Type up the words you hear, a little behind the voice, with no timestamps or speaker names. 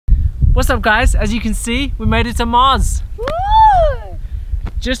What's up guys? As you can see, we made it to Mars. Woo!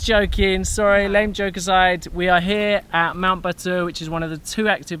 Just joking, sorry, lame joke aside. We are here at Mount Batur, which is one of the 2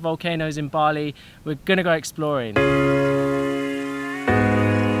 active volcanoes in Bali. We're gonna go exploring.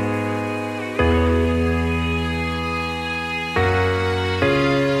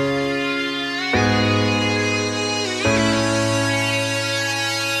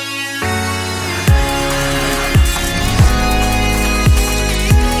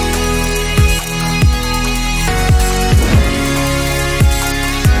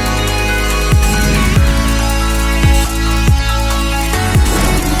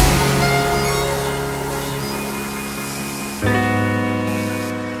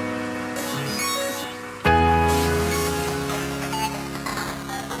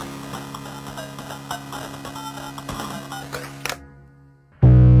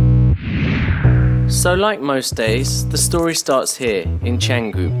 So like most days, the story starts here in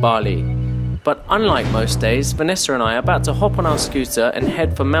Canggu, Bali. But unlike most days, Vanessa and I are about to hop on our scooter and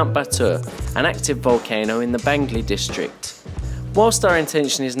head for Mount Batur, an active volcano in the Bangli district. Whilst our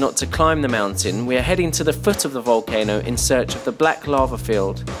intention is not to climb the mountain, we are heading to the foot of the volcano in search of the black lava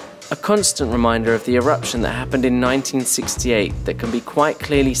field, a constant reminder of the eruption that happened in 1968 that can be quite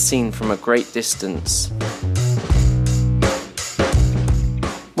clearly seen from a great distance.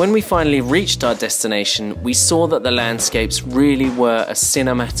 When we finally reached our destination, we saw that the landscapes really were a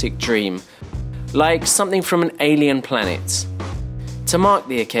cinematic dream, like something from an alien planet. To mark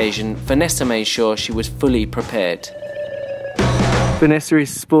the occasion, Vanessa made sure she was fully prepared. Vanessa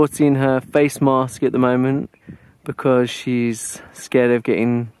is sporting her face mask at the moment because she's scared of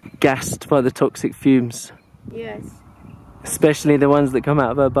getting gassed by the toxic fumes. Yes. Especially the ones that come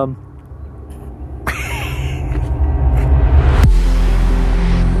out of her bum.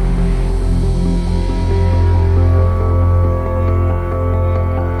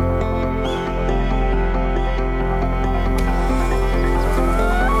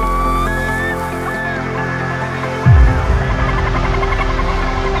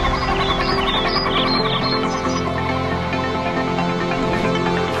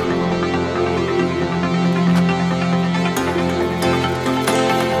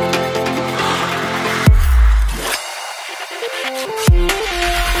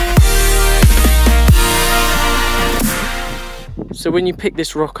 So when you pick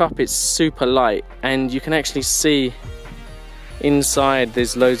this rock up, it's super light and you can actually see inside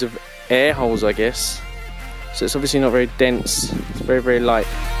there's loads of air holes, I guess. So it's obviously not very dense, it's very, very light.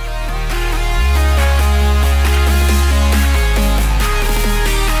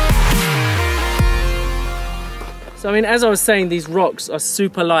 So I mean, as I was saying, these rocks are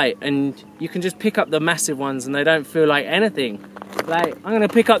super light and you can just pick up the massive ones and they don't feel like anything. Like, I'm gonna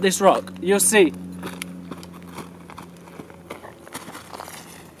pick up this rock, you'll see.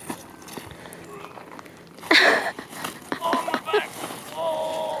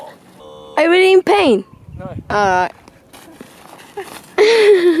 Are you really in pain? No. Alright.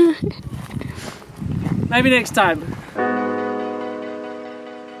 Maybe next time.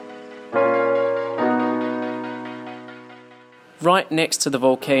 Right next to the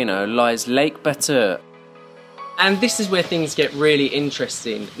volcano lies Lake Batur. And this is where things get really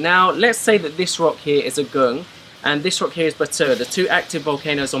interesting. Now, let's say that this rock here is a gung, and this rock here is Batur, the 2 active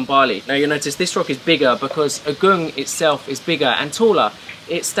volcanoes on Bali. Now you'll notice this rock is bigger because Agung itself is bigger and taller.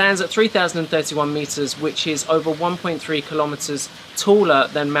 It stands at 3,031 meters, which is over 1.3 kilometers taller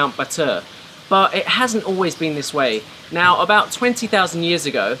than Mount Batur. But it hasn't always been this way. Now, about 20,000 years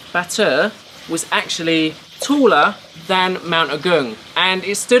ago, Batur was actually taller than Mount Agung, and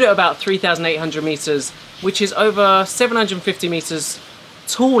it stood at about 3,800 meters, which is over 750 meters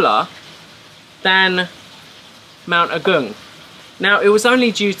taller than Mount Agung. Now, it was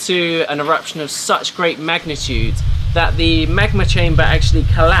only due to an eruption of such great magnitude that the magma chamber actually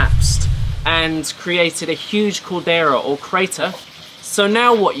collapsed and created a huge caldera or crater. So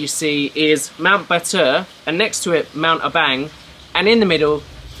now what you see is Mount Batur, and next to it Mount Abang, and in the middle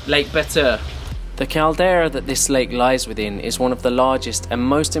Lake Batur. The caldera that this lake lies within is one of the largest and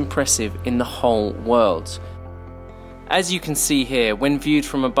most impressive in the whole world. As you can see here, when viewed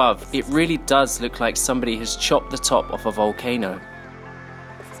from above, it really does look like somebody has chopped the top off a volcano.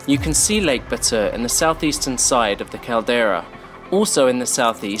 You can see Lake Batur in the southeastern side of the caldera. Also in the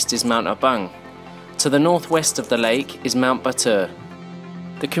southeast is Mount Abang. To the northwest of the lake is Mount Batur.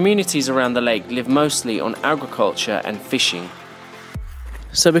 The communities around the lake live mostly on agriculture and fishing.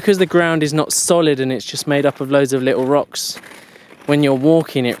 So because the ground is not solid and it's just made up of loads of little rocks, when you're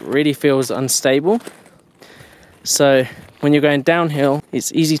walking it really feels unstable. So when you're going downhill,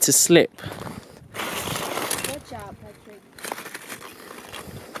 it's easy to slip. Watch out, Patrick.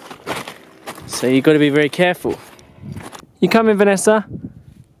 So you've got to be very careful. You coming, Vanessa?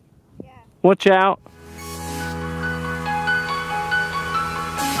 Yeah. Watch out.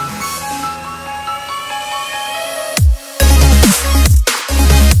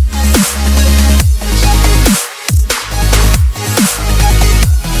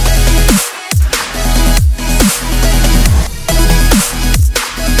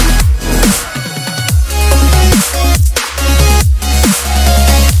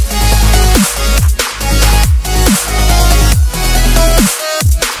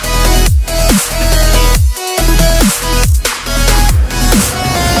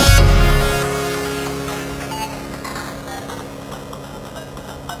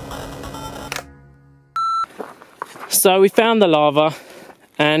 So we found the lava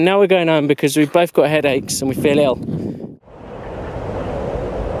and now we're going home because we've both got headaches and we feel ill.